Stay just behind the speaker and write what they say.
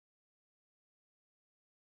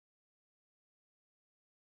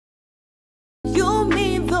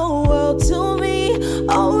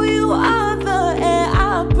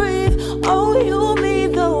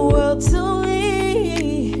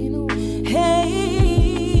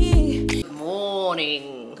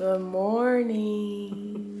morning. Good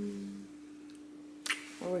morning.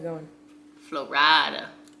 Where are we going? Florida.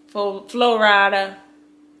 Florida.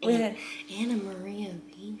 We had Anna Maria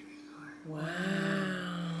Beach Resort. Wow.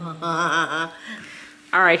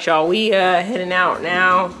 All right, y'all. We heading out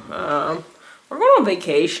now. We're going on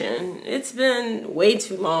vacation. It's been way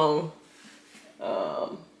too long.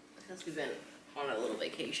 Since we've been on a little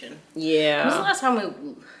vacation. Yeah. When was the last time we...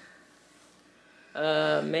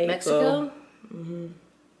 Mexico? Mm-hmm.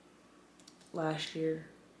 Last year.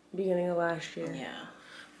 Beginning of last year. Yeah.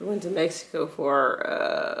 We went to Mexico for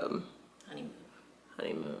our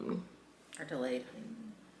honeymoon. Or delayed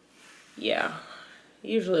honeymoon. Yeah.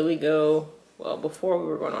 Usually we go, well, before we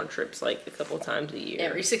were going on trips like a couple times a year.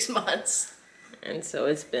 Every 6 months. And so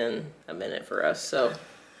it's been a minute for us. So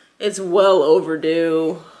it's well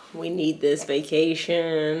overdue. We need this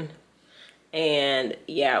vacation. And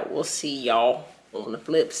yeah, we'll see y'all on the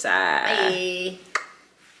flip side. Bye.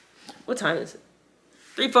 What time is it?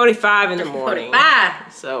 3:45 in the morning.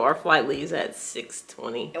 3:45. So our flight leaves at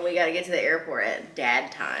 6:20. And we gotta get to the airport at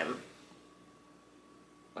dad time.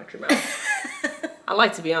 Watch your mouth. I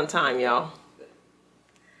like to be on time, y'all.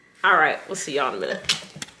 All right, we'll see y'all in a minute.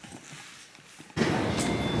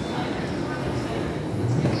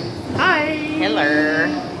 Hi. Hello.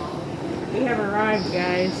 We have arrived,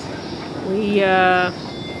 guys. We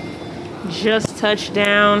just touched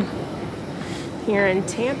down here in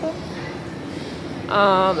Tampa.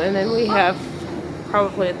 And then we have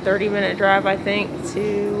probably a 30-minute drive, I think,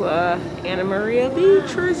 to Anna Maria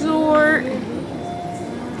Beach Resort.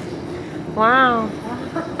 Wow.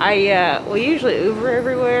 We usually Uber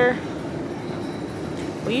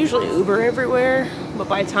everywhere. But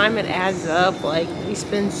by the time it adds up, like, we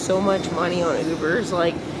spend so much money on Ubers,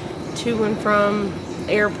 like, to and from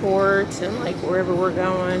airports and, like, wherever we're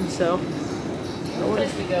going, so.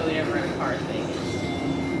 As we go, we never rent a car in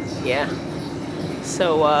Vegas. Yeah.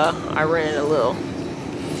 So, I rented a little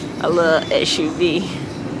SUV.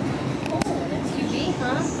 Oh, an SUV,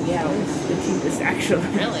 huh? Yeah, it was the cheapest, actually.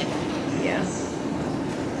 Really? Yeah.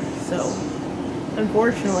 So,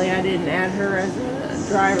 unfortunately, I didn't add her as a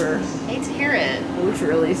driver. Hate to hear it. Which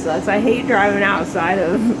really sucks. I hate driving outside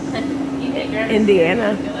of You hate driving?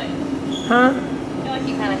 Indiana. I feel like. Huh? I feel like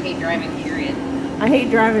you kind of hate driving, period. I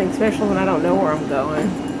hate driving, especially when I don't know where I'm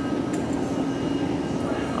going.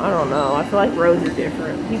 I don't know. I feel like roads are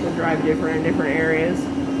different. People drive different in different areas.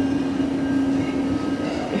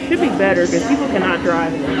 It should be better because people cannot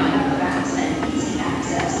drive in Indiana.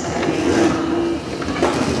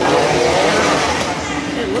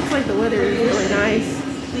 It looks like the weather is really nice.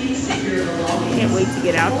 Can't wait to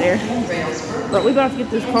get out there. But we about to get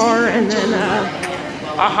this car and then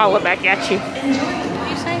I'll holler back at you. What did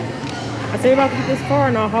you say? I say about to get this car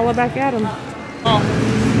and I'll holler back at him. Oh.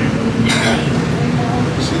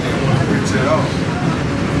 So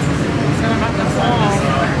I'm about to fall.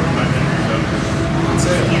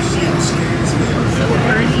 So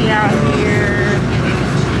pretty out here.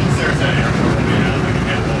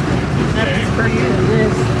 That's prettier than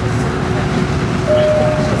this.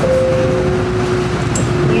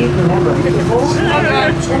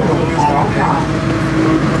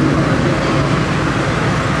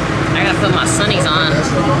 I gotta put my sunnies on.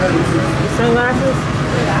 Sunglasses?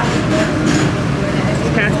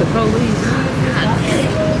 Past the police.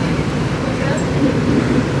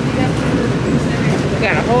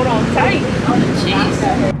 Gotta hold on tight. Jeez.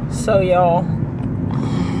 So y'all,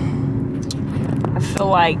 I feel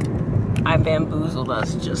like I bamboozled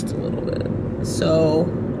us just a little bit. So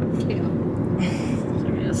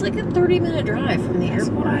It's like a 30-minute drive from the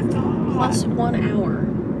airport. I thought. Plus 1 hour.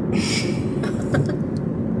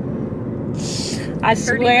 I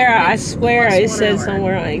swear I plus 1 said hour.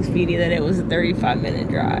 somewhere on Expedia that it was a 35-minute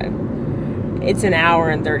drive. It's an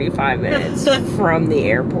hour and 35 minutes from the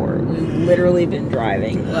airport. We've literally been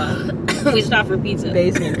driving. We stopped for pizza.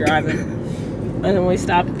 Basically driving. And then we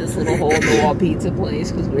stopped at this little hole-in-the-wall pizza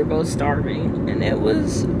place because we were both starving. And it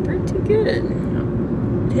was pretty good.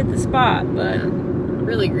 Hit the spot, but...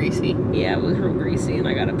 Really greasy. Yeah, it was real greasy and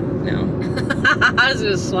I gotta poop now. I was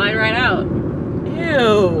gonna slide right out.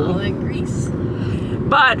 Ew. All that grease.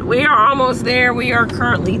 But we are almost there. We are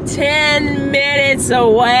currently 10 minutes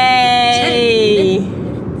away.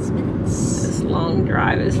 10 minutes. This long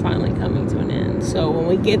drive is finally coming to an end. So when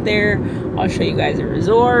we get there, I'll show you guys a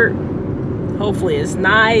resort. Hopefully it's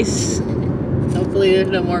nice. Hopefully there's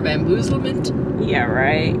no more bamboozlement. Yeah,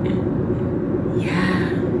 right? Yeah.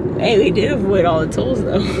 Hey, we did avoid all the tolls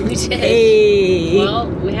though. We did. Hey. Well,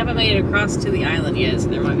 we haven't made it across to the island yet, so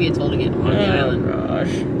there might be a toll to get on the island.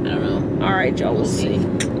 Gosh. I don't know. All right, y'all. We'll see.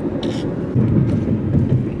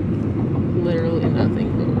 Literally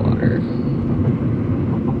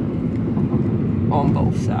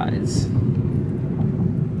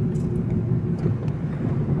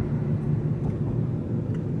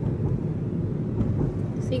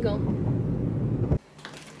Seagull.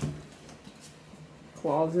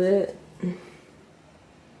 Closet.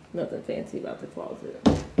 Nothing fancy about the closet.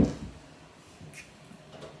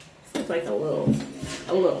 It's like a little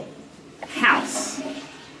house.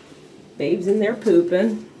 Babe's in there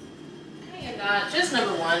pooping. Hey, God, just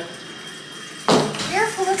number one.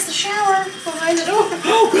 Careful, it's the shower behind the door.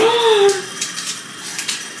 Oh God!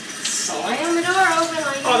 Slam the door open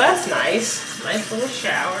like Oh, that's nice. Nice little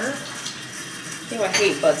shower. Ew, I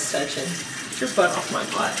hate butts touching. Get your butt off my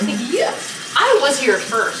butt. Yeah. I was here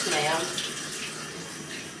first, ma'am.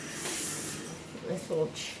 Nice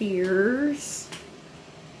little cheers.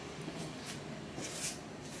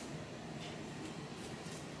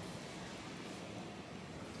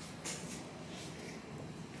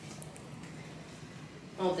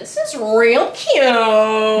 Oh, this is real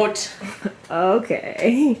cute.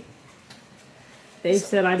 Okay. They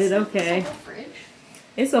said I did okay. It's a fridge.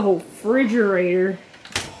 It's a whole refrigerator.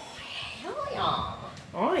 Hell yeah.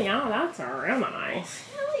 Oh yeah, that's real nice.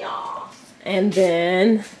 Hell yeah. And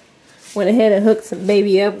then went ahead and hooked some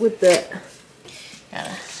baby up with the.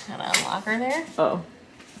 Gotta unlock her there. Oh,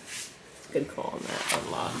 good call on that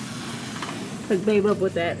unlock. Hook babe up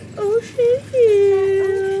with that. Oh shit.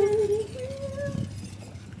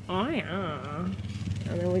 Oh yeah.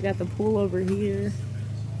 And then we got the pool over here.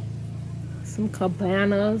 Some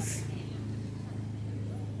cabanas.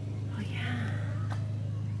 Oh yeah.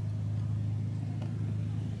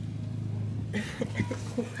 I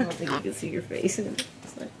don't think you can see your face. Does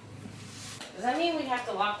that mean we have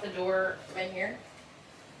to lock the door from in here?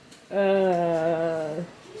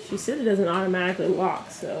 She said it doesn't automatically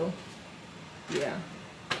lock, so yeah.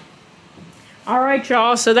 All right,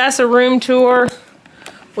 y'all. So that's a room tour.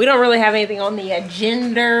 We don't really have anything on the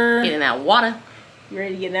agenda. Get in that water. You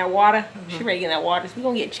ready to get in that water? Mm-hmm. She ready to get in that water. So we're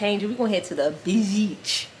gonna get changed. We're gonna head to the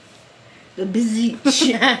beach. The beach.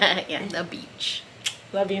 Yeah, the beach.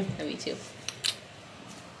 Love you. Love you too.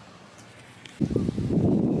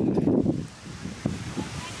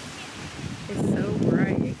 It's so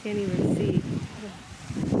bright, you can't even see.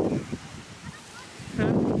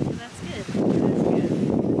 Huh? That's good. That's good.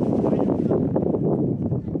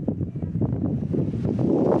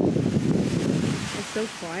 It's so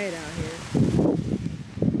quiet out here.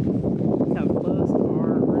 Look how close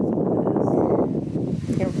our resort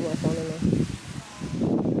is. Careful my phone in there.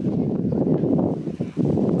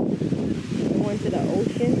 We went to the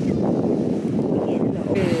ocean. We get in the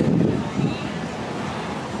ocean.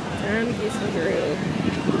 Time to get some groove.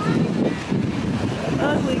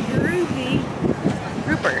 Ugly groovy.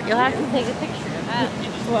 Grouper. You'll have to take a picture of that.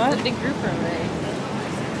 What? The big grouper over there.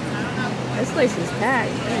 This place is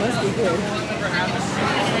packed. It must be good.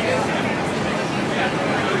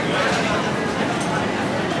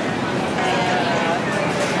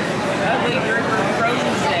 Ugly groovy.